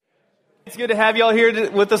It's good to have y'all here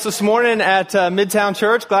with us this morning at Midtown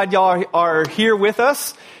Church. Glad y'all are here with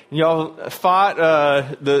us. Y'all fought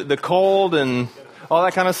the cold and all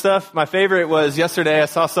that kind of stuff. My favorite was yesterday I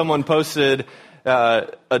saw someone posted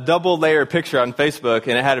a double layer picture on Facebook,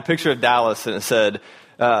 and it had a picture of Dallas, and it said,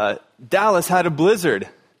 Dallas had a blizzard.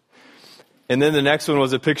 And then the next one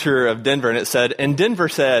was a picture of Denver, and it said, and Denver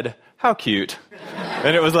said, how cute.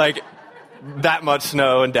 And it was like that much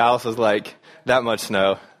snow, and Dallas was like, that much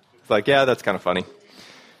snow. It's like, yeah, that's kind of funny.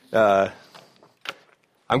 I'm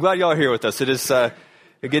glad y'all are here with us. It is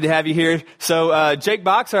good to have you here. So Jake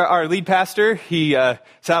Box, our lead pastor, he's had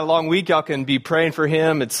a long week. Y'all can be praying for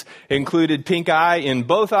him. It's included pink eye in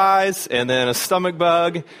both eyes and then a stomach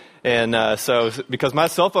bug. And so because my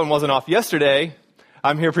cell phone wasn't off yesterday,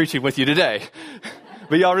 I'm here preaching with you today.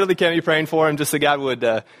 But y'all really can be praying for him just so God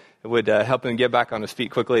would help him get back on his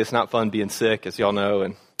feet quickly. It's not fun being sick, as y'all know,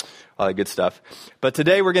 and all that good stuff. But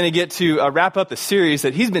today we're going to get to wrap up the series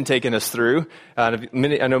that he's been taking us through. I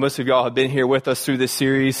know most of y'all have been here with us through this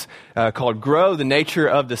series called Grow, the Nature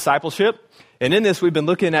of Discipleship. And in this, we've been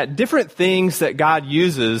looking at different things that God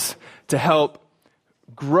uses to help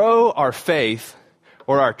grow our faith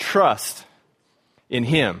or our trust in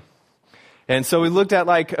Him. And so we looked at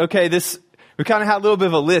we kind of had a little bit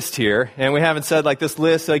of a list here, and we haven't said like this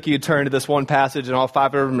list, like you turn to this one passage and all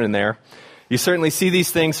 5 of them are in there. You certainly see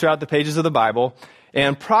these things throughout the pages of the Bible,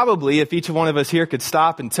 and probably if each one of us here could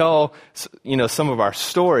stop and tell, some of our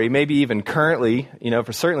story, maybe even currently,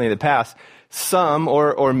 for certainly in the past, some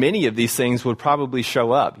or many of these things would probably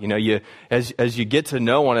show up. As you get to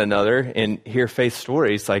know one another and hear faith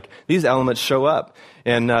stories, like these elements show up.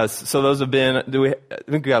 And so those have been, I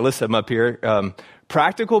think we got to list them up here.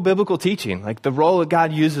 Practical biblical teaching, like the role that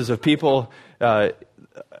God uses of people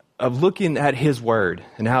of looking at His Word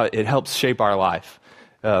and how it helps shape our life.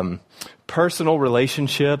 Personal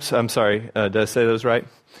relationships, did I say those right?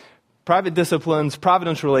 Private disciplines,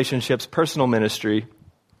 providential relationships, personal ministry.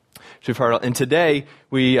 And today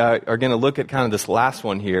we are going to look at kind of this last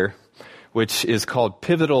one here, which is called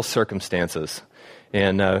pivotal circumstances.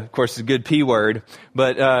 And of course, it's a good P word,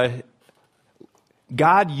 but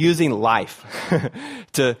God using life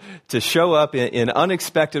to show up in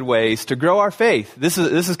unexpected ways to grow our faith. This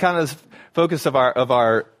is kind of the focus of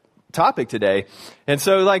our topic today. And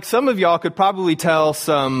so, like, some of y'all could probably tell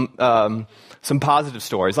some positive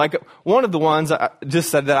stories. Like one of the ones I just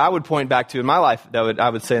said that I would point back to in my life that I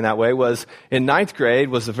would say in that way was in ninth grade.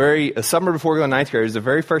 Was a summer before going to ninth grade. It was the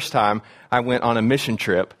very first time I went on a mission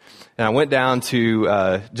trip. And I went down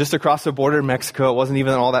to just across the border in Mexico. It wasn't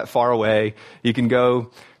even all that far away. You can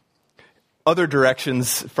go other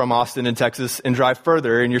directions from Austin in Texas and drive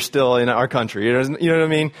further, and you're still in our country. You know what I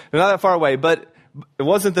mean? They're not that far away, but it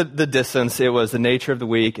wasn't the distance. It was the nature of the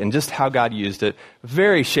week and just how God used it.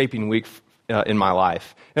 Very shaping week in my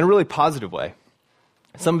life in a really positive way.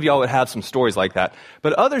 Some of y'all would have some stories like that,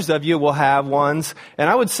 but others of you will have ones. And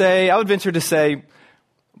I would venture to say,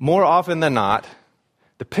 more often than not,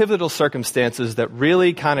 the pivotal circumstances that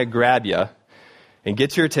really kind of grab you and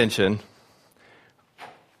get your attention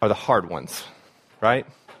are the hard ones, right?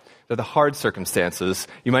 They're the hard circumstances.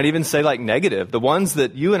 You might even say like negative, the ones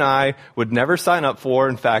that you and I would never sign up for.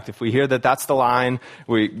 In fact, if we hear that that's the line,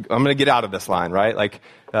 I'm going to get out of this line, right? Like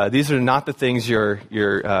these are not the things you're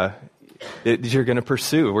going to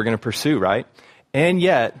pursue. We're going to pursue, right? And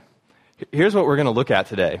yet, here's what we're going to look at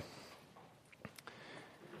today.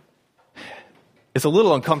 It's a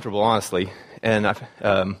little uncomfortable, honestly, and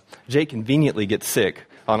Jake conveniently gets sick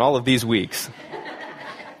on all of these weeks.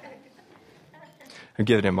 I'm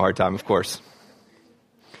giving him a hard time, of course.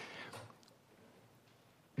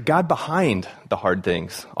 God behind the hard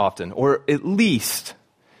things often, or at least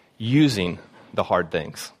using the hard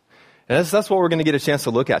things. And that's what we're going to get a chance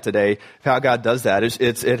to look at today, how God does that.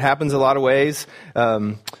 It happens a lot of ways.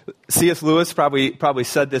 C.S. Lewis probably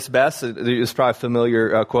said this best. It's probably a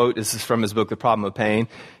familiar quote. This is from his book, The Problem of Pain.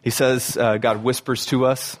 He says, God whispers to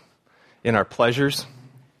us in our pleasures.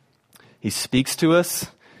 He speaks to us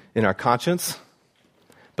in our conscience,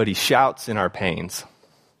 but He shouts in our pains.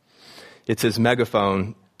 It's His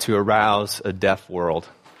megaphone to arouse a deaf world.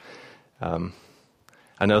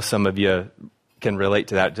 I know some of you can relate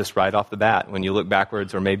to that just right off the bat when you look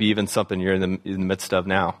backwards, or maybe even something you're in the midst of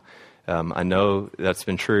now. I know that's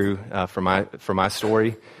been true for my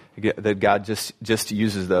story, that God just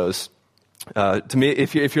uses those. To me,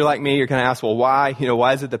 if you're like me, you're going to ask, well, why?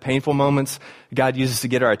 Why is it the painful moments God uses to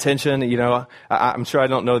get our attention? I'm sure I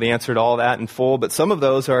don't know the answer to all that in full, but some of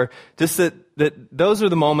those are just that those are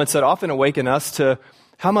the moments that often awaken us to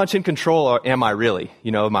how much in control am I really,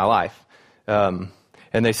 of my life.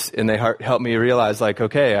 And they help me realize, like,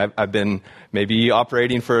 okay, I've been maybe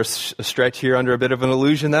operating for a stretch here under a bit of an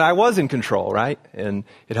illusion that I was in control, right? And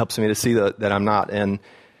it helps me to see that I'm not. And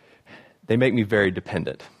they make me very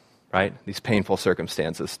dependent, right? These painful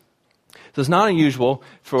circumstances. So it's not unusual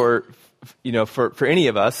for any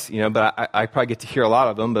of us, but I probably get to hear a lot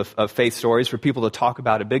of them, of faith stories, for people to talk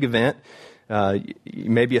about a big event,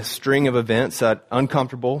 maybe a string of events that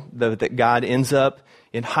uncomfortable, that God ends up,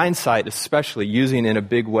 in hindsight especially, using in a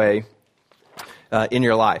big way in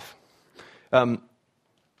your life.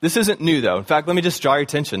 This isn't new, though. In fact, let me just draw your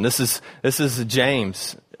attention. This is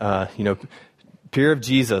James, peer of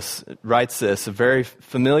Jesus, writes this, a very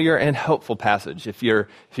familiar and helpful passage. If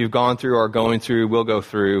you've gone through or going through, will go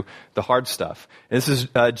through the hard stuff. And this is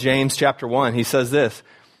James chapter 1. He says this.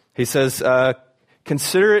 He says,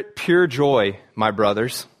 "Consider it pure joy, my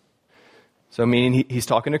brothers." So meaning he's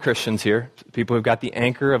talking to Christians here, people who've got the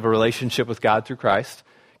anchor of a relationship with God through Christ.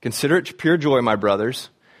 "Consider it pure joy, my brothers,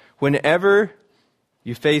 whenever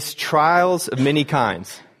you face trials of many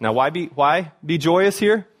kinds." Now, why be joyous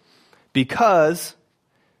here? Because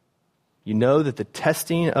you know that the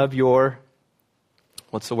testing of your,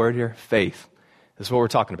 what's the word here? Faith. This is what we're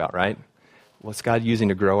talking about, right? What's God using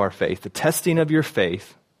to grow our faith? The testing of your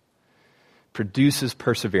faith produces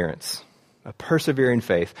perseverance, a persevering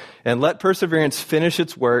faith. And let perseverance finish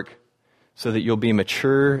its work so that you'll be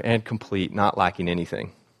mature and complete, not lacking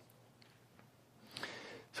anything.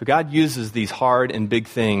 So God uses these hard and big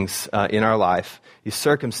things in our life, these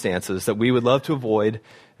circumstances that we would love to avoid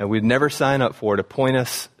and we'd never sign up for, to point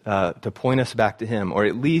us back to Him, or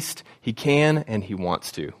at least He can and He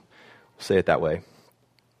wants to. We'll say it that way.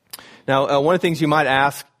 Now, one of the things you might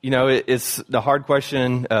ask, it's the hard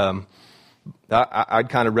question. I'd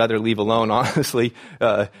kind of rather leave alone, honestly.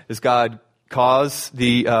 Does God cause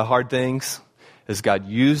the hard things? Does God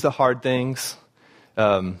use the hard things?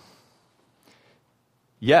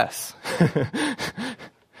 Yes.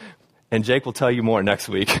 And Jake will tell you more next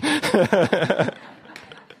week.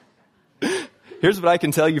 Here's what I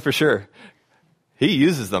can tell you for sure. He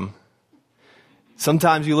uses them.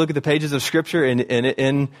 Sometimes you look at the pages of Scripture and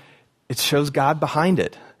it shows God behind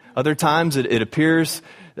it. Other times it appears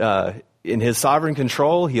in His sovereign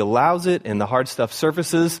control. He allows it and the hard stuff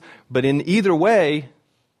surfaces. But in either way,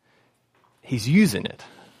 He's using it.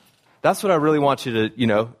 That's what I really want you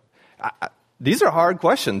to, these are hard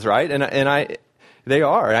questions, right? They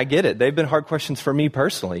are. I get it. They've been hard questions for me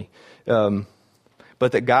personally.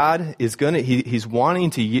 But that God is He's wanting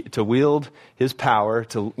to wield His power,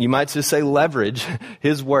 to, you might just say, leverage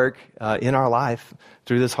His work in our life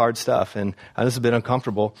through this hard stuff. And this has been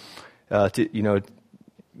uncomfortable, kind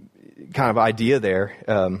of idea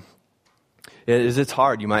there. It's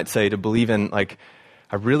hard, you might say, to believe in, I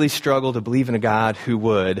really struggle to believe in a God who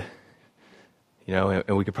would,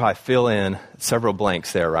 and we could probably fill in several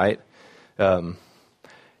blanks there, right?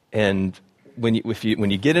 And when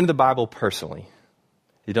you get into the Bible personally,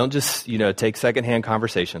 you don't just, take secondhand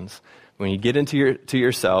conversations. When you get into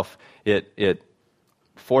yourself, it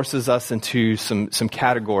forces us into some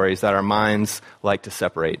categories that our minds like to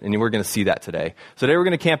separate. And we're going to see that today. So today we're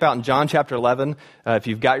going to camp out in John chapter 11. If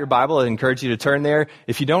you've got your Bible, I encourage you to turn there.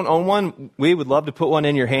 If you don't own one, we would love to put one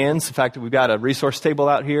in your hands. In fact, we've got a resource table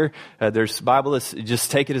out here. There's a Bible.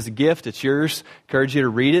 Just take it as a gift. It's yours. Encourage you to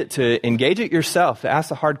read it, to engage it yourself, to ask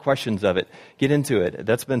the hard questions of it. Get into it.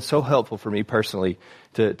 That's been so helpful for me personally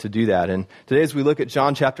to do that. And today as we look at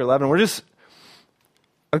John chapter 11,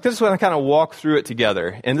 I just want to kind of walk through it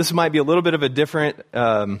together. And this might be a little bit of a different,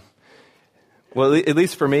 at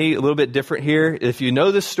least for me, a little bit different here. If you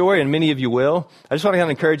know this story, and many of you will, I just want to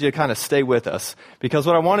kind of encourage you to kind of stay with us. Because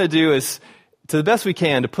what I want to do is, to the best we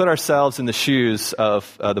can, to put ourselves in the shoes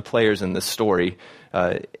of the players in this story,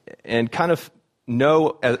 and kind of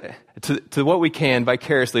know to what we can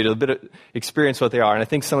vicariously, to a bit of experience what they are. And I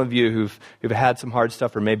think some of you who've had some hard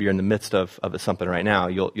stuff, or maybe you're in the midst of something right now,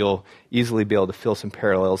 you'll easily be able to feel some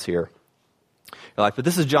parallels here. But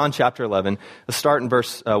this is John chapter 11. Let's start in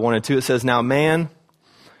verse 1 and 2. It says, "Now a man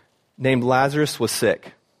named Lazarus was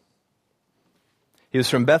sick. He was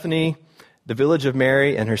from Bethany, the village of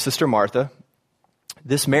Mary and her sister Martha.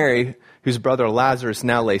 This Mary, whose brother Lazarus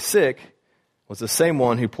now lay sick, was the same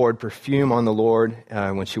one who poured perfume on the Lord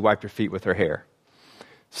when she wiped her feet with her hair."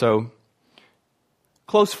 So,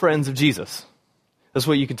 close friends of Jesus. That's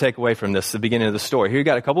what you can take away from this, the beginning of the story. Here you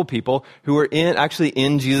got a couple people who were actually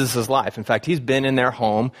in Jesus' life. In fact, He's been in their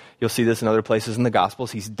home. You'll see this in other places in the Gospels.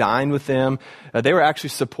 He's dined with them. They were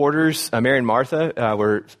actually supporters. Mary and Martha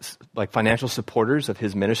were like financial supporters of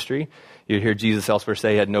His ministry. You'd hear Jesus elsewhere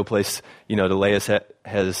say He had no place, to lay His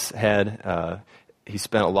head. he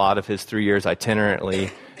spent a lot of his 3 years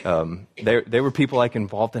itinerantly. They were people like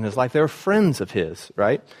involved in his life. They were friends of his,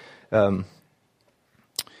 right?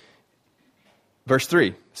 Verse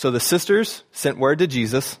 3. So the sisters sent word to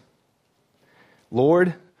Jesus,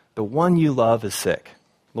 Lord, the one you love is sick.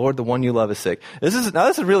 Lord, the one you love is sick. This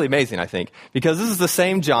is really amazing, I think, because this is the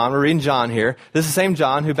same John. We're reading John here. This is the same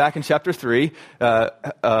John who back in chapter 3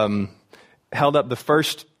 held up the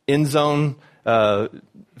first end zone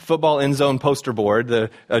football end zone poster board, the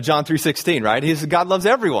John 3:16, right? He says God loves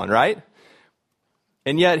everyone, right?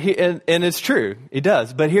 And yet, and it's true, he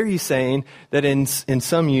does. But here he's saying that in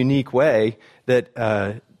some unique way that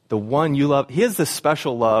the one you love, he has this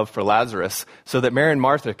special love for Lazarus, so that Mary and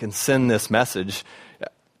Martha can send this message,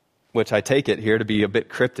 which I take it here to be a bit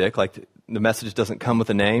cryptic, like the message doesn't come with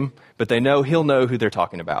a name, but he'll know who they're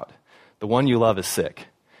talking about. The one you love is sick.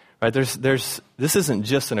 Right, this isn't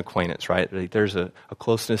just an acquaintance, right? Like there's a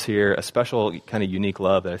closeness here, a special kind of unique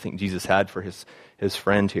love that I think Jesus had for his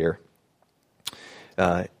friend here.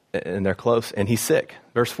 And they're close, and he's sick.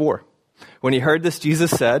 Verse 4. When he heard this,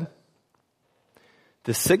 Jesus said,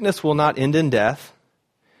 "The sickness will not end in death.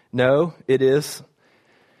 No, it is."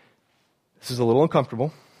 This is a little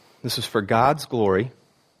uncomfortable. This is for God's glory,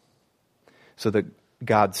 so that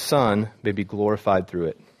God's Son may be glorified through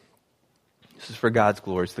it. This is for God's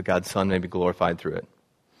glory, so that God's Son may be glorified through it.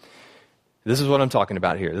 This is what I'm talking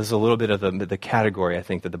about here. This is a little bit of the category, I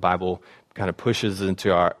think, that the Bible kind of pushes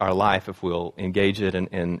into our life if we'll engage it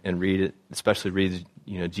and read it, especially read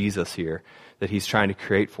Jesus here, that he's trying to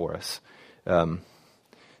create for us.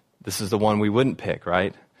 This is the one we wouldn't pick,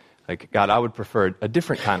 right? Like, God, I would prefer a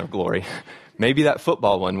different kind of glory. Maybe that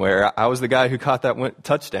football one where I was the guy who caught that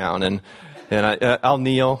touchdown, and I'll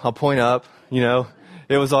kneel, I'll point up,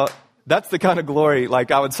 it was all... That's the kind of glory like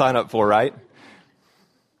I would sign up for, right?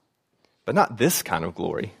 But not this kind of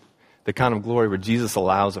glory. The kind of glory where Jesus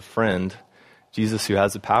allows a friend, Jesus who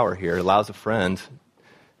has the power here, allows a friend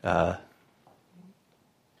and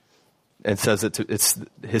says it's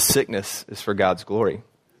his sickness is for God's glory.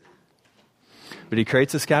 But he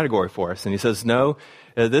creates this category for us, and he says, no,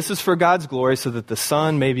 this is for God's glory so that the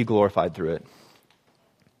Son may be glorified through it.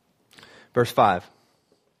 Verse 5.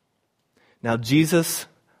 Now Jesus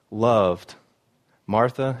loved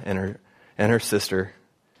Martha and her sister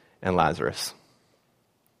and Lazarus.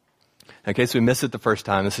 In case we missed it the first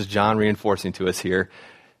time, this is John reinforcing to us here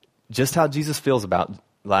just how Jesus feels about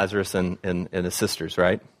Lazarus and his sisters,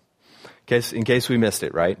 right? In case we missed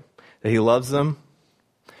it, right? That he loves them.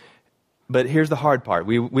 But here's the hard part.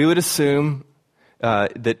 We would assume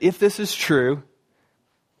that if this is true,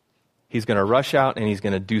 he's going to rush out and he's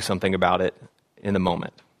going to do something about it in the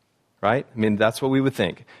moment. Right? I mean, that's what we would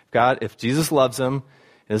think. God, if Jesus loves him,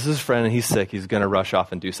 and this is his friend and he's sick, he's going to rush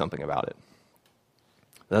off and do something about it.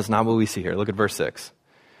 That's not what we see here. Look at verse 6.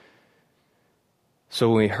 So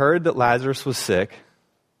when we heard that Lazarus was sick,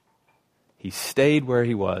 he stayed where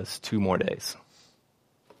he was 2 more days.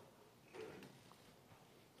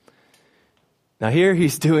 Now here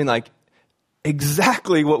he's doing like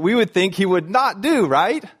exactly what we would think he would not do,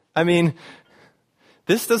 right? I mean,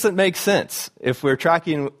 this doesn't make sense if we're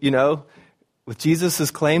tracking, with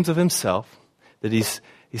Jesus' claims of himself, that he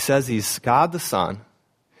says he's God the Son,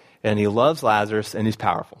 and he loves Lazarus, and he's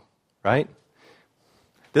powerful, right?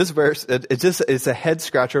 This verse, it's a head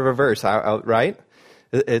scratcher of a verse, right?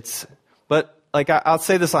 But like I'll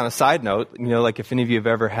say this on a side note, like if any of you have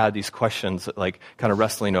ever had these questions, like kind of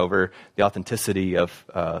wrestling over the authenticity of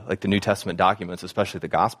like the New Testament documents, especially the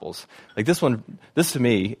Gospels. Like this to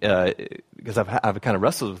me, because I've kind of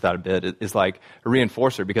wrestled with that a bit, is like a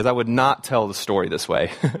reinforcer, because I would not tell the story this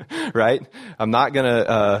way, right? I'm not going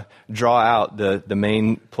to draw out the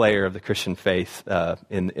main player of the Christian faith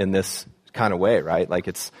in this kind of way, right? Like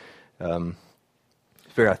it's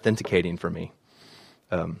very authenticating for me.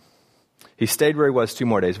 He stayed where he was 2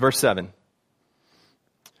 more days. Verse 7.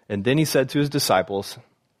 And then he said to his disciples,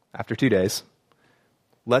 after 2 days,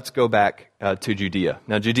 let's go back to Judea.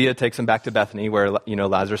 Now, Judea takes him back to Bethany, where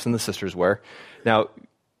Lazarus and the sisters were. Now,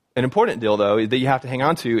 an important deal, though, that you have to hang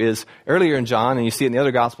on to is earlier in John, and you see it in the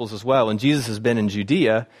other Gospels as well, when Jesus has been in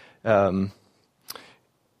Judea, last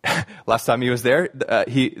time he was there,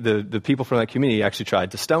 the people from that community actually tried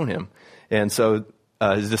to stone him. And so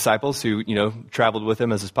his disciples, who traveled with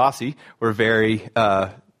him as his posse, were very.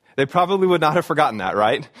 They probably would not have forgotten that,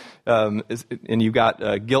 right? And you've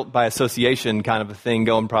got guilt by association kind of a thing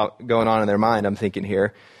going on in their mind. I'm thinking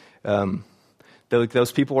here,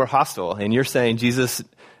 those people were hostile, and you're saying, Jesus,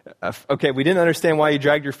 okay, we didn't understand why you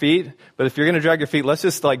dragged your feet, but if you're going to drag your feet, let's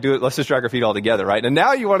just do it. Let's just drag our feet all together, right? And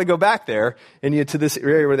now you want to go back there and to this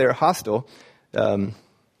area where they're hostile.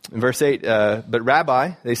 In verse 8, but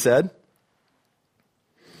Rabbi, they said,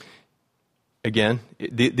 again,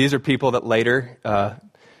 these are people that later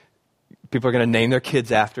people are going to name their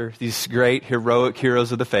kids after, these great heroic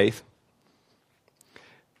heroes of the faith.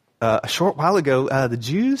 A short while ago, the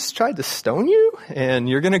Jews tried to stone you, and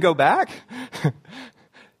you're going to go back? A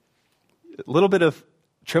little bit of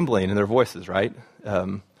trembling in their voices, right?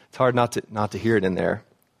 It's hard not to hear it in there.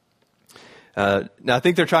 Now, I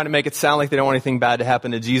think they're trying to make it sound like they don't want anything bad to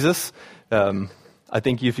happen to Jesus. I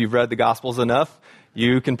think if you've read the Gospels enough,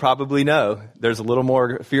 you can probably know there's a little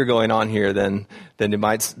more fear going on here than it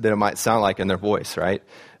might sound like in their voice, right?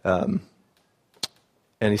 And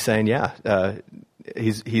he's saying,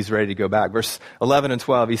 he's ready to go back. Verse 11 and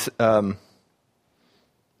 12,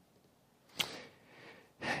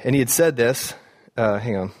 and he had said this.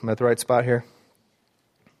 Hang on, am I at the right spot here?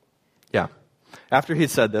 Yeah. After he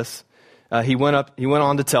had said this, he went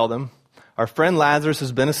on to tell them, our friend Lazarus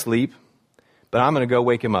has been asleep, but I'm going to go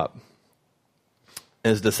wake him up. And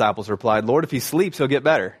his disciples replied, Lord, if he sleeps, he'll get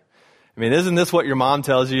better. I mean, isn't this what your mom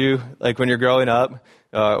tells you, like when you're growing up,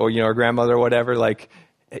 or a grandmother or whatever, like,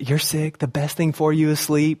 you're sick, the best thing for you is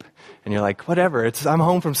sleep. And you're like, whatever, I'm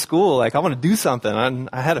home from school, like I want to do something.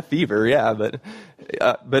 I had a fever, yeah,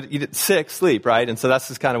 but sick, sleep, right? And so that's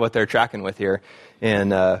just kind of what they're tracking with here.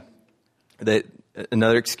 And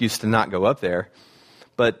another excuse to not go up there.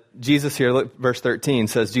 But Jesus here, look, verse 13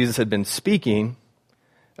 says Jesus had been speaking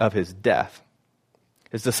of his death.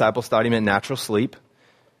 His disciples thought he meant natural sleep,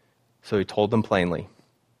 so he told them plainly,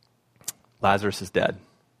 Lazarus is dead.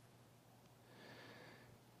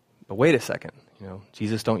 But wait a second,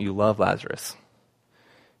 Jesus, don't you love Lazarus?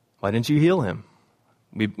 Why didn't you heal him?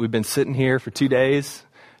 We've been sitting here for 2 days,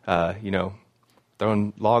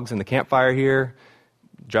 throwing logs in the campfire here,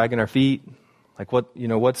 dragging our feet. Like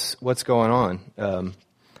what's going on?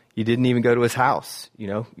 You didn't even go to his house,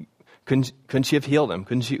 Couldn't you have healed him?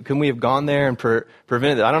 Couldn't we have gone there and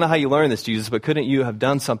prevented it? I don't know how you learned this, Jesus, but couldn't you have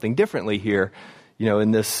done something differently here,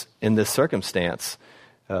 in this circumstance?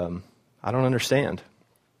 I don't understand.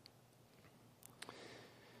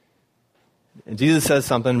 And Jesus says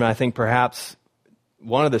something, I think perhaps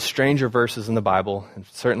one of the stranger verses in the Bible, and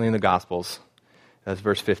certainly in the Gospels, that's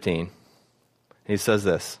verse 15. He says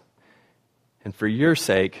this, and for your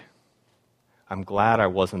sake, I'm glad I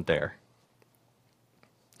wasn't there.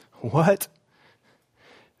 What?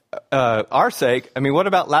 Our sake? I mean, what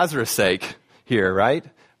about Lazarus' sake here, right?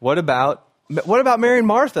 What about Mary and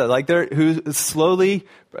Martha, who slowly,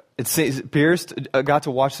 it appears, got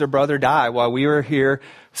to watch their brother die while we were here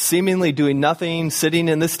seemingly doing nothing, sitting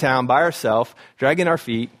in this town by ourselves, dragging our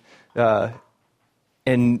feet.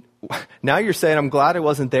 And now you're saying, I'm glad I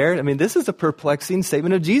wasn't there. I mean, this is a perplexing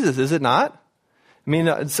statement of Jesus, is it not? I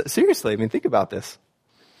mean, seriously, think about this.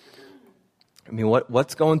 I mean,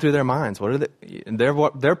 what's going through their minds?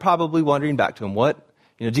 They're probably wondering back to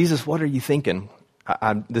him, Jesus, what are you thinking?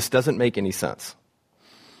 This doesn't make any sense.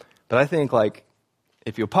 But I think,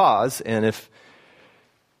 if you'll pause and if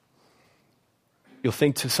you'll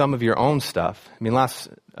think to some of your own stuff. I mean, last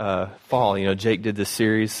fall, Jake did this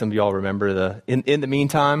series. Some of y'all remember the In the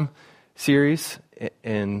Meantime series.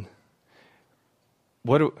 And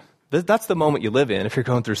that's the moment you live in if you're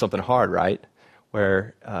going through something hard, right?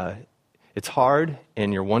 Where it's hard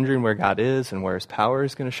and you're wondering where God is and where his power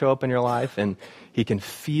is going to show up in your life. And he can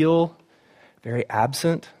feel very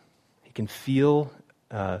absent. He can feel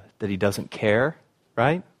that he doesn't care,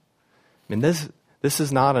 right? I mean, this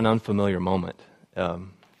is not an unfamiliar moment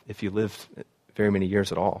if you lived very many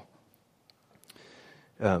years at all.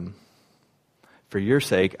 For your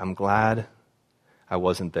sake, I'm glad I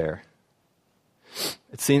wasn't there.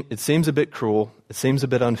 It seems a bit cruel. It seems a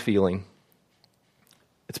bit unfeeling.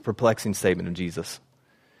 It's a perplexing statement of Jesus.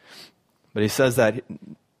 But he says that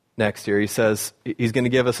next here. He says he's going to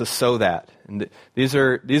give us a so that. And these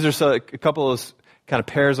are a couple of those kind of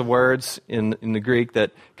pairs of words in the Greek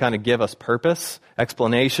that kind of give us purpose,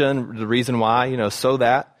 explanation, the reason why, so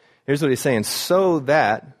that. Here's what he's saying. So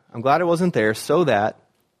that, I'm glad I wasn't there, so that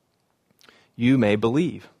you may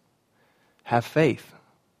believe, have faith,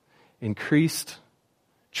 increased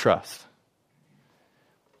trust.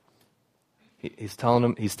 He's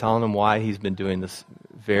telling them why he's been doing this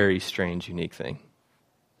very strange, unique thing.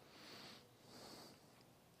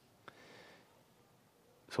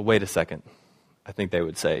 So wait a second, I think they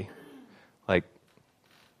would say.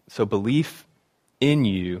 So belief in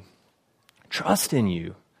you, trust in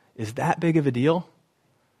you, is that big of a deal?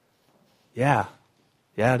 Yeah,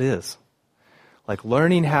 it is.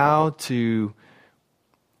 Learning how to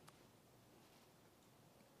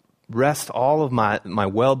rest all of my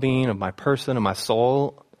well-being, of my person, of my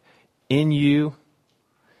soul in you,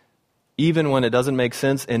 even when it doesn't make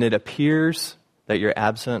sense and it appears that you're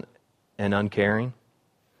absent and uncaring?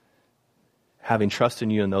 Having trust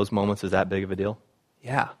in you in those moments is that big of a deal?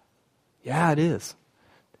 Yeah. Yeah, it is.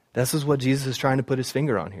 This is what Jesus is trying to put his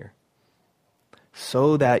finger on here.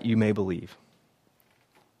 So that you may believe.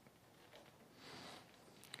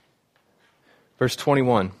 Verse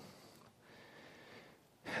 21.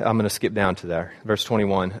 I'm going to skip down to there. Verse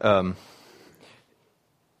 21.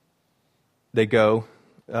 They go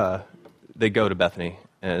to Bethany,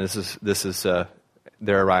 and this is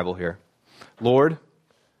their arrival here. Lord,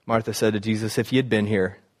 Martha said to Jesus, if you had been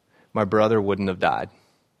here, my brother wouldn't have died.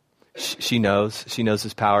 She knows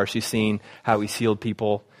his power. She's seen how he's healed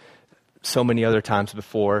people so many other times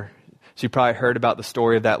before. She probably heard about the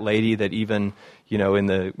story of that lady that even, in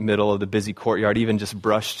the middle of the busy courtyard, even just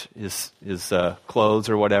brushed his clothes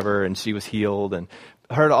or whatever, and she was healed, and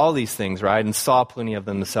heard all these things, right? And saw plenty of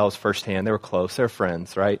them themselves firsthand. They were close. They were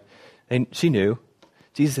friends, right? And she knew,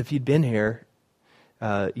 Jesus, if you'd been here,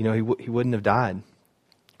 he wouldn't have died.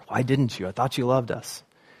 Why didn't you? I thought you loved us.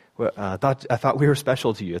 I thought we were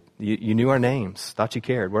special to you. You knew our names. Thought you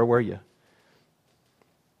cared. Where were you?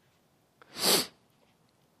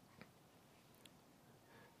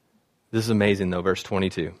 This is amazing, though, verse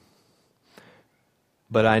 22.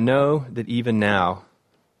 But I know that even now,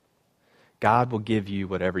 God will give you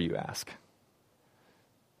whatever you ask.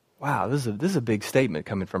 Wow, this is a big statement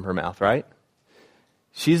coming from her mouth, right?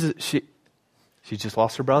 She just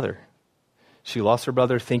lost her brother. She lost her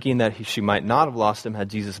brother thinking that she might not have lost him had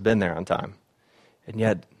Jesus been there on time. And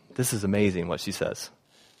yet, this is amazing what she says.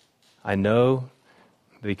 I know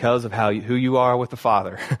because of who you are with the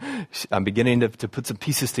Father. I'm beginning to put some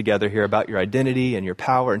pieces together here about your identity and your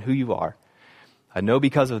power and who you are. I know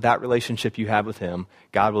because of that relationship you have with him,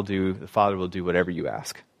 the Father will do whatever you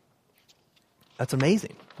ask. That's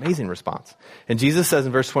amazing. Amazing response. And Jesus says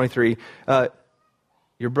in verse 23,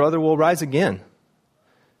 your brother will rise again.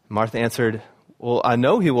 Martha answered, well, I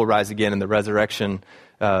know he will rise again in the resurrection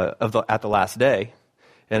at the last day.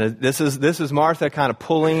 And this is Martha kind of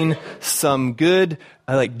pulling some good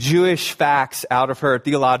Jewish facts out of her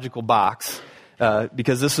theological box,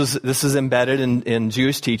 because this is embedded in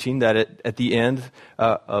Jewish teaching that at the end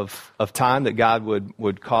of time that God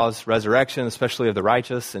would cause resurrection, especially of the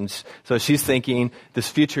righteous. And so she's thinking this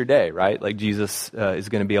future day, right? Like Jesus is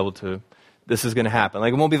going to be able to. This is going to happen.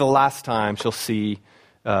 Like it won't be the last time she'll see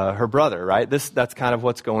her brother, right? That's kind of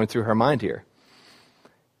what's going through her mind here.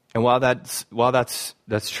 And while that's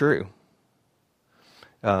true,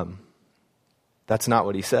 that's not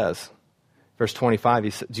what he says. Verse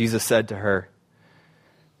 25, Jesus said to her,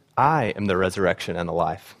 I am the resurrection and the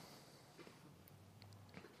life.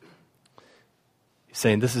 He's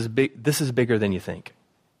saying this is bigger than you think.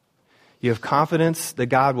 You have confidence that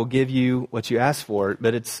God will give you what you ask for,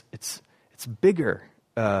 but it's bigger.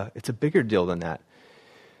 It's a bigger deal than that.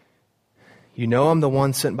 You know I'm the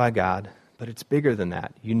one sent by God, but it's bigger than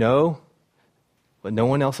that. You know what no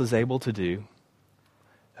one else is able to do,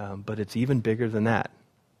 but it's even bigger than that.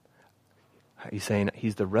 He's saying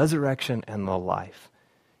he's the resurrection and the life.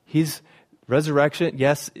 He's resurrection,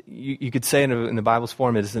 yes, you could say in the Bible's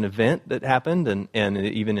form it is an event that happened, and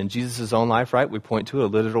even in Jesus' own life, right, we point to a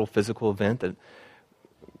literal physical event that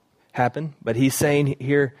happened. But he's saying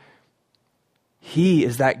here, he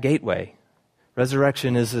is that gateway.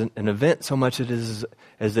 Resurrection is an event so much as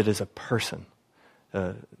it is a person,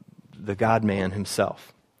 the God-man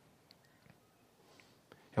himself.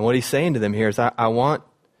 And what he's saying to them here is, I want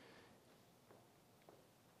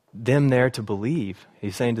them there to believe.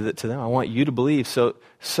 He's saying to them, I want you to believe so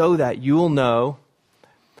that you will know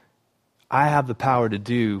I have the power to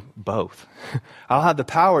do both. I'll have the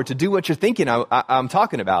power to do what you're thinking I'm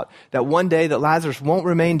talking about. That one day that Lazarus won't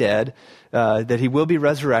remain dead, that he will be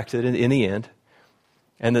resurrected in the end,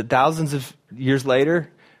 and that thousands of years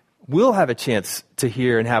later, we'll have a chance to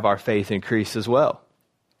hear and have our faith increase as well.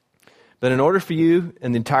 But in order for you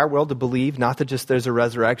and the entire world to believe, not that just there's a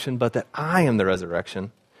resurrection, but that I am the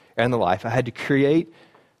resurrection and the life, I had to create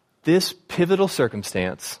this pivotal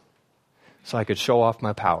circumstance so I could show off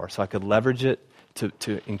my power, so I could leverage it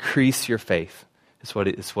to increase your faith. It's what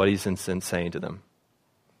he's saying to them.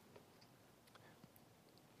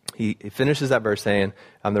 He finishes that verse saying,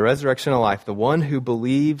 I'm the resurrection and life. The one who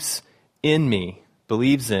believes in me,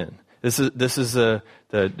 believes in. This is the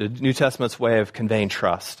New Testament's way of conveying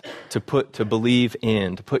trust. To believe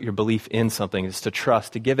in, to put your belief in something is to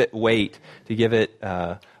trust, to give it weight, to give it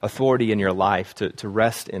authority in your life, to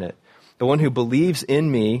rest in it. The one who believes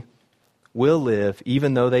in me will live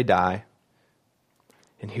even though they die.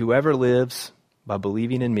 And whoever lives by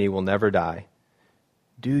believing in me will never die.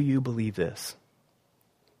 Do you believe this?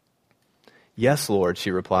 "Yes, Lord,"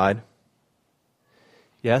 she replied.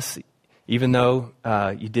 "Yes, even though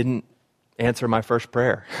you didn't answer my first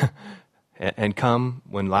prayer and come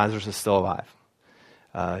when Lazarus is still alive.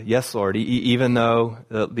 Yes, Lord, even though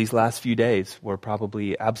these last few days were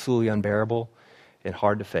probably absolutely unbearable and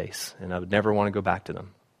hard to face, and I would never want to go back to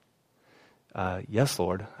them. Yes,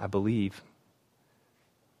 Lord, I believe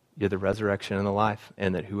you're the resurrection and the life,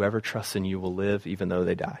 and that whoever trusts in you will live even though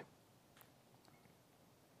they die."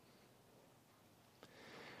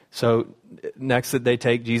 So next that they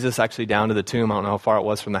take Jesus actually down to the tomb. I don't know how far it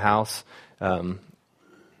was from the house.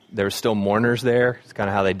 There were still mourners there. It's kind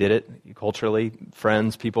of how they did it culturally.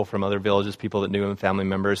 Friends, people from other villages, people that knew him, family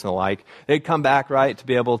members and the like. They'd come back, right, to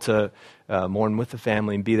be able to mourn with the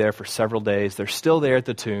family and be there for several days. They're still there at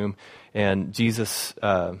the tomb. And Jesus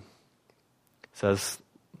says,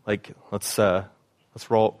 like, let's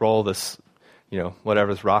roll this,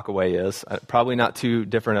 whatever this Rockaway is. Probably not too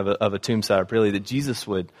different of a tomb setup, really, that Jesus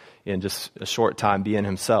would, in just a short time, be in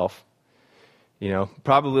himself.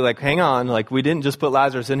 Probably like, hang on, like, we didn't just put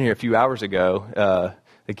Lazarus in here a few hours ago.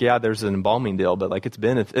 There's an embalming deal, but like, it's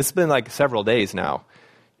been like several days now.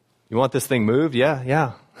 You want this thing moved?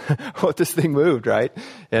 Yeah. I want this thing moved, right?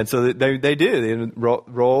 And so they do. They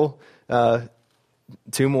roll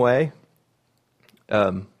tomb away.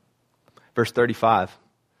 Verse 35.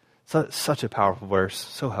 Such a powerful verse,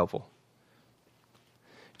 so helpful.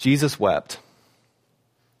 Jesus wept.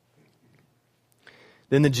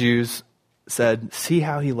 Then the Jews said, "See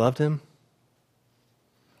how he loved him?"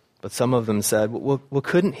 But some of them said, well,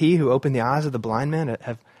 couldn't he who opened the eyes of the blind man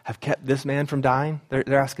have kept this man from dying?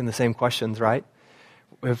 They're asking the same questions, right?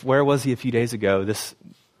 Where was he a few days ago?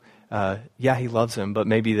 He loves him, but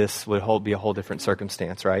maybe this would be a whole different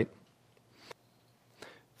circumstance, right?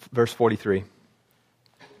 Verse 43.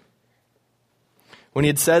 When he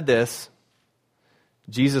had said this,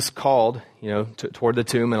 Jesus called, toward the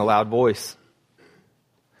tomb in a loud voice,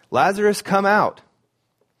 "Lazarus, come out."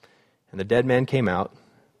 And the dead man came out,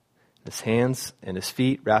 his hands and his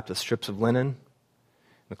feet wrapped with strips of linen,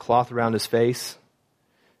 and a cloth around his face.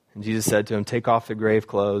 And Jesus said to him, "Take off the grave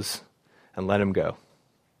clothes and let him go."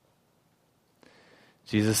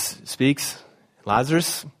 Jesus speaks.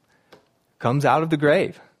 Lazarus comes out of the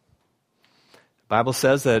grave. The Bible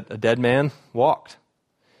says that a dead man walked.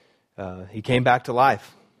 He came back to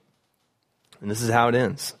life. And this is how it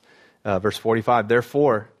ends. Verse 45,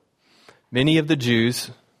 "Therefore, many of the Jews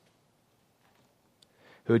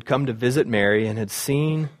who had come to visit Mary and had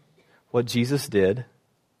seen what Jesus did,"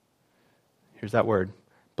 here's that word,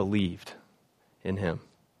 "believed in him."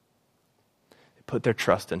 They put their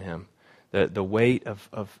trust in him. The weight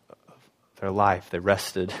of their life, they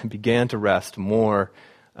rested, began to rest more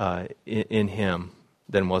in him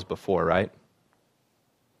than was before, right?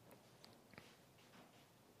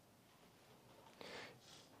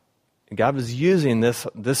 God was using this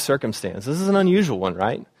circumstance. This is an unusual one,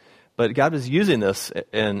 right? But God was using this,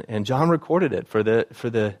 and John recorded it for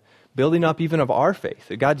the building up even of our faith.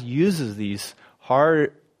 That God uses these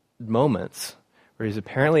hard moments where he's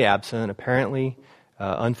apparently absent, apparently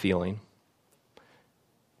unfeeling,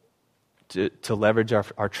 to leverage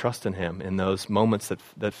our trust in him in those moments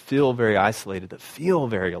that feel very isolated, that feel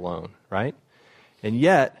very alone, right? And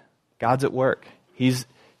yet, God's at work. He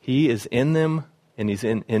is in them. And he's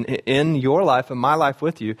in your life and my life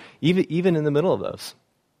with you, even in the middle of those.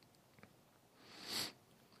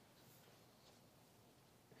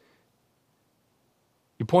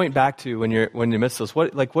 You point back to when you're amidst those.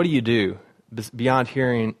 What do you do beyond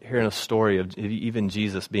hearing a story of even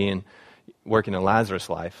Jesus working in Lazarus'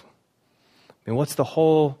 life? I mean, what's the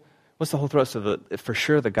whole thrust of it? For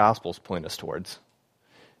sure, the Gospels point us towards.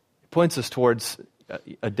 It points us towards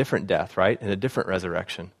a different death, right, and a different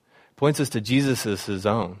resurrection. Points us to Jesus as his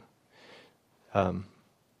own. That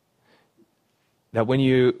when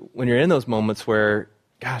you're in those moments where,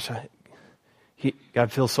 gosh,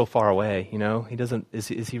 God feels so far away, he doesn't. Is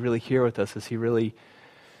he really here with us? Is he really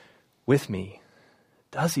with me?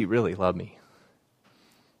 Does he really love me?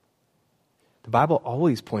 The Bible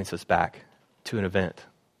always points us back to an event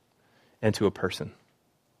and to a person.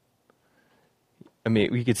 I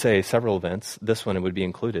mean, we could say several events. This one, it would be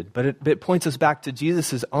included. But it points us back to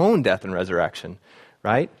Jesus' own death and resurrection,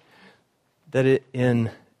 right? That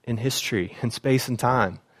in history, in space and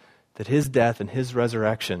time, that his death and his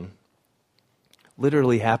resurrection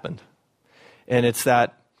literally happened. And it's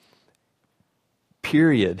that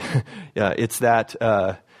period. It's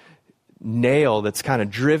that nail that's kind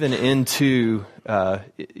of driven into,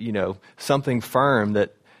 something firm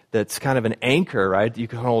that's kind of an anchor, right, that you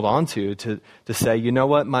can hold on to say, you know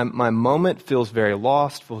what, my moment feels very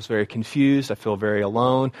lost, feels very confused, I feel very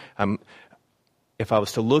alone, if I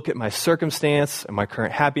was to look at my circumstance and my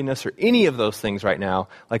current happiness or any of those things right now,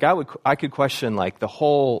 like I could question like the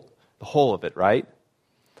whole of it, right?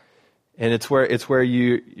 And it's where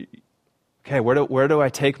you okay, where do I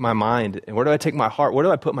take my mind and where do I take my heart? Where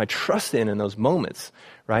do I put my trust in those moments,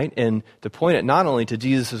 right? And to point it not only to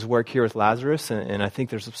Jesus' work here with Lazarus, and I think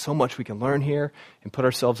there's so much we can learn here and put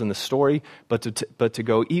ourselves in the story, but to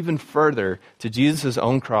go even further to Jesus'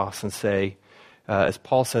 own cross and say, as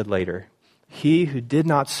Paul said later, he who did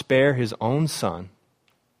not spare his own son,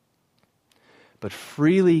 but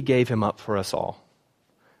freely gave him up for us all,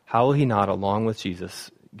 how will he not, along with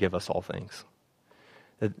Jesus, give us all things?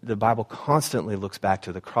 The Bible constantly looks back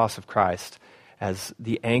to the cross of Christ as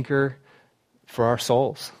the anchor for our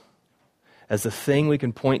souls, as the thing we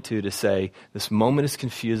can point to say, this moment is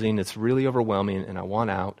confusing, it's really overwhelming, and I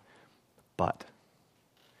want out, but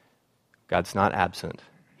God's not absent.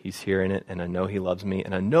 He's here in it, and I know he loves me,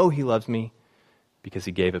 and I know he loves me because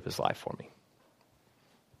he gave up his life for me.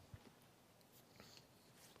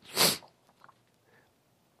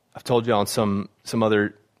 I've told you on some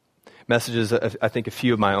other messages, I think a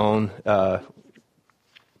few of my own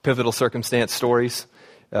pivotal circumstance stories.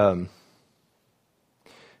 So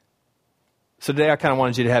today I kind of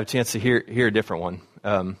wanted you to have a chance to hear a different one.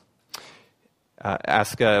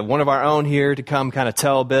 Ask one of our own here to come kind of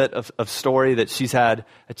tell a bit of story that she's had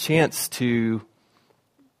a chance to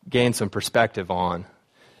gain some perspective on,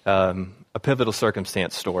 a pivotal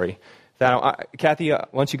circumstance story. Kathy, why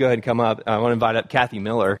don't you go ahead and come up? I want to invite up Kathy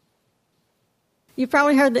Miller. You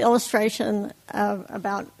probably heard the illustration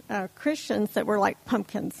about Christians that were like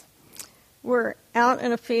pumpkins. We're out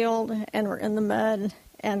in a field and we're in the mud,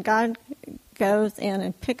 and God goes in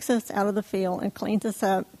and picks us out of the field and cleans us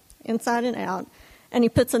up inside and out, and he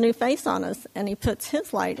puts a new face on us, and he puts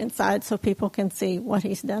his light inside so people can see what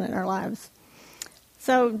he's done in our lives.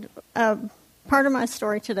 So part of my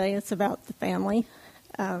story today is about the family,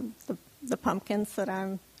 the pumpkins that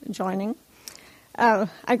I'm joining.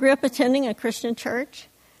 I grew up attending a Christian church,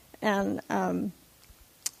 and I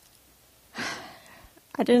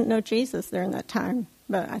didn't know Jesus during that time,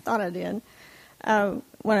 but I thought I did.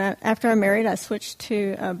 After I married, I switched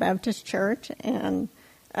to a Baptist church, and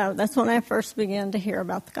that's when I first began to hear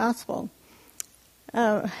about the gospel.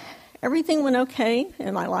 Everything went okay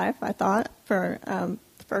in my life, I thought, for the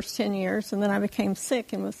first 10 years, and then I became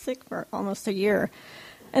sick and was sick for almost a year.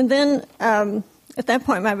 And then at that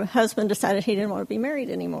point, my husband decided he didn't want to be married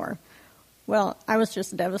anymore. Well, I was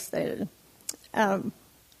just devastated.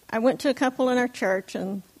 I went to a couple in our church,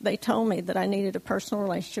 and they told me that I needed a personal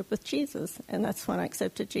relationship with Jesus, and that's when I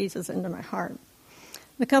accepted Jesus into my heart.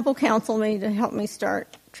 The couple counseled me to help me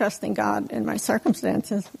start trusting God in my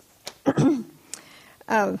circumstances.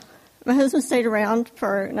 My husband stayed around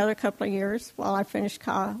for another couple of years while I finished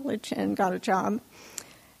college and got a job.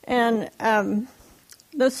 And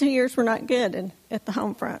those 2 years were not good at the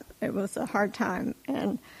home front. It was a hard time.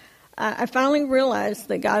 And I finally realized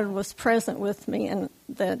that God was present with me and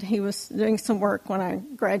that he was doing some work when I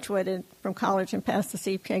graduated from college and passed the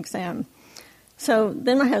CPA exam. So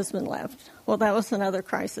then my husband left. Well, that was another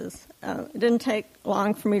crisis. It didn't take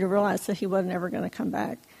long for me to realize that he wasn't ever going to come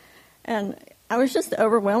back. And I was just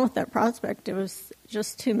overwhelmed with that prospect. It was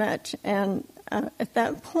just too much. And at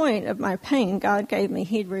that point of my pain, God gave me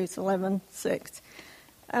Hebrews 11:6.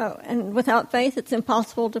 And without faith, it's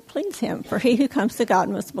impossible to please him. For he who comes to God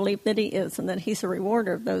must believe that he is and that he's a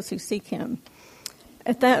rewarder of those who seek him.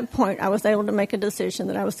 At that point, I was able to make a decision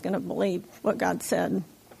that I was going to believe what God said.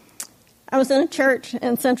 I was in a church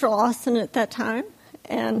in Central Austin at that time,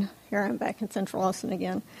 and here I'm back in Central Austin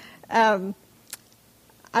again.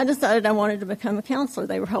 I decided I wanted to become a counselor.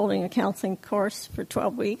 They were holding a counseling course for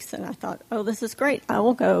 12 weeks, and I thought, oh, this is great. I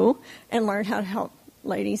will go and learn how to help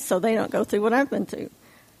ladies so they don't go through what I've been through.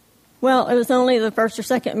 Well, it was only the first or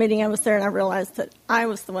second meeting I was there, and I realized that I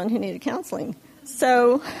was the one who needed counseling.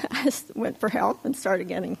 So I went for help and started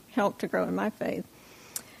getting help to grow in my faith.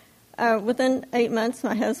 Within 8 months,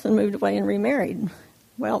 my husband moved away and remarried.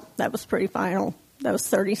 Well, that was pretty final. That was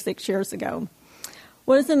 36 years ago.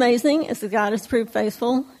 What is amazing is that God has proved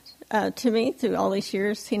faithful to me through all these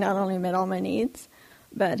years. He not only met all my needs,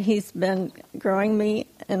 but he's been growing me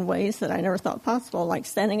in ways that I never thought possible, like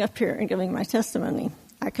standing up here and giving my testimony.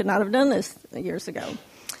 I could not have done this years ago.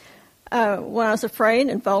 When I was afraid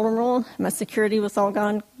and vulnerable, my security was all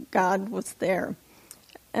gone, God was there.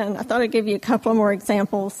 And I thought I'd give you a couple more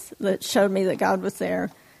examples that showed me that God was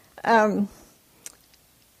there. The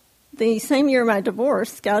same year of my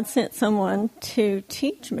divorce, God sent someone to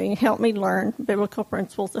teach me, help me learn biblical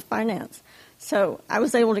principles of finance. So I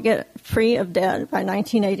was able to get free of debt by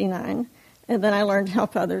 1989. And then I learned to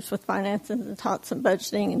help others with finances and taught some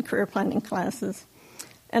budgeting and career planning classes.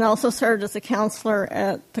 And also served as a counselor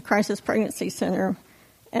at the Crisis Pregnancy Center.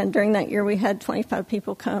 And during that year, we had 25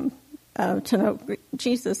 people come to know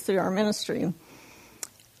Jesus through our ministry.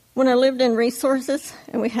 When I lived in Resources,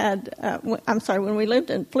 and when we lived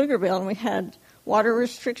in Pflugerville and we had water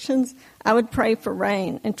restrictions, I would pray for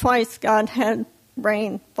rain. And twice God had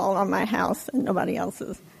rain fall on my house and nobody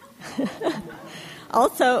else's.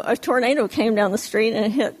 Also, a tornado came down the street and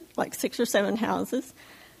it hit like 6 or 7 houses.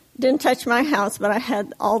 Didn't touch my house, but I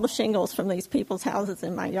had all the shingles from these people's houses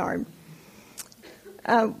in my yard.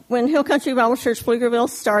 When Hill Country Bible Church Pflugerville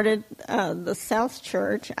started the South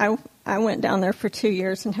Church, I went down there for 2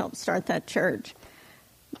 years and helped start that church.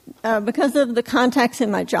 Because of the contacts in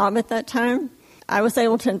my job at that time, I was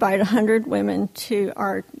able to invite 100 women to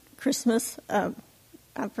our Christmas, I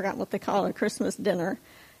forgot what they call it, a Christmas dinner.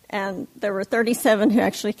 And there were 37 who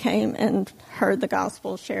actually came and heard the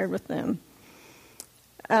gospel shared with them.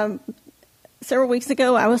 Several weeks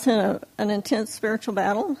ago, I was in an intense spiritual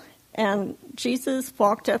battle, and Jesus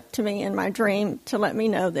walked up to me in my dream to let me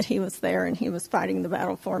know that he was there and he was fighting the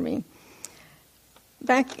battle for me.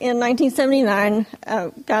 Back in 1979,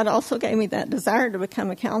 God also gave me that desire to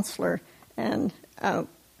become a counselor, and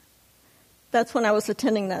that's when I was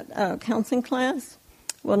attending that counseling class.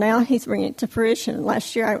 Well, now he's bringing it to fruition.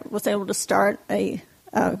 Last year, I was able to start a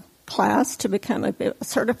class to become a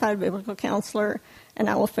certified biblical counselor, and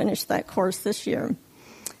I will finish that course this year.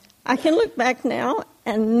 I can look back now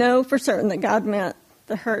and know for certain that God meant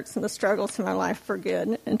the hurts and the struggles in my life for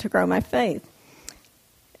good and to grow my faith.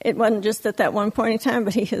 It wasn't just at that one point in time,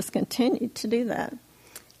 but he has continued to do that.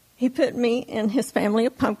 He put me in his family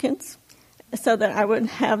of pumpkins so that I would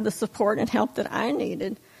have the support and help that I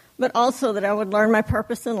needed, but also that I would learn my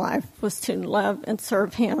purpose in life was to love and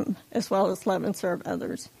serve him as well as love and serve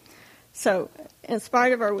others. So in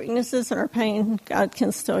spite of our weaknesses and our pain, God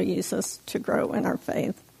can still use us to grow in our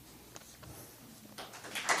faith.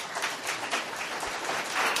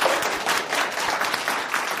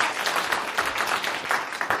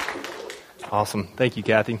 Awesome. Thank you,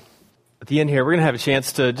 Kathy. At the end here, we're going to have a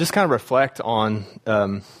chance to just kind of reflect on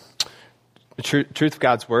the truth of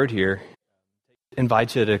God's Word here. I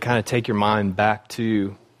invite you to kind of take your mind back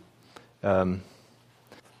to the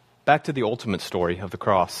ultimate story of the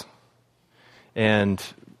cross and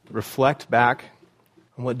reflect back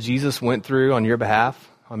on what Jesus went through on your behalf,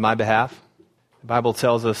 on my behalf. The Bible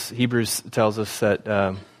tells us, Hebrews tells us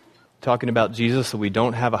that, talking about Jesus, that we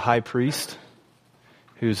don't have a high priest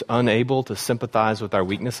who's unable to sympathize with our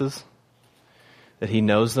weaknesses, that he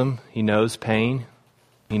knows them, he knows pain,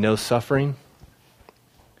 he knows suffering.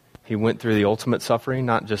 He went through the ultimate suffering,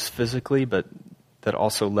 not just physically, but that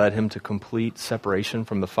also led him to complete separation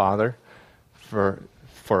from the Father for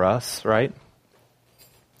us, right?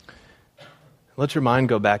 Let your mind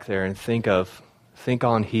go back there and think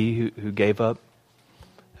on he who gave up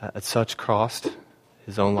at such cost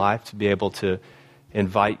his own life to be able to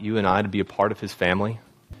invite you and I to be a part of his family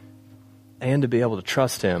and to be able to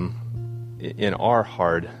trust him in our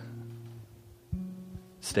hard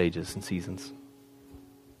stages and seasons.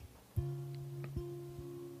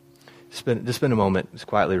 Just spend a moment just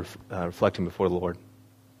quietly reflecting before the Lord.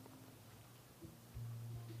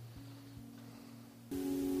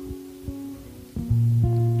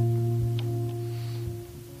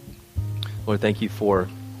 Lord, thank you for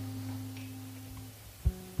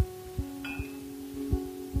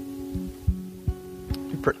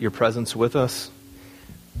your presence with us,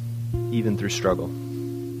 even through struggle.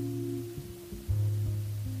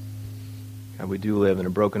 God, we do live in a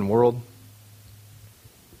broken world.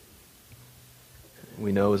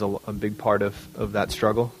 We know is a big part of that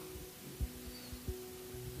struggle.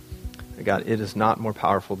 God, it is not more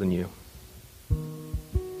powerful than you.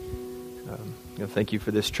 Thank you for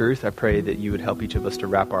this truth. I pray that you would help each of us to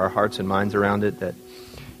wrap our hearts and minds around it, that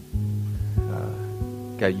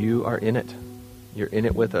God, you are in it. You're in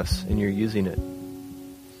it with us, and you're using it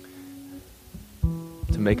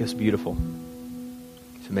to make us beautiful,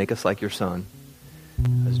 to make us like your Son,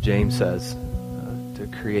 as James says, to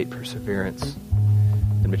create perseverance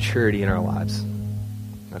and maturity in our lives.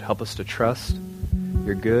 God, help us to trust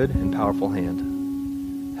your good and powerful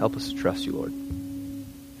hand. Help us to trust you, Lord.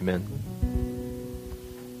 Amen.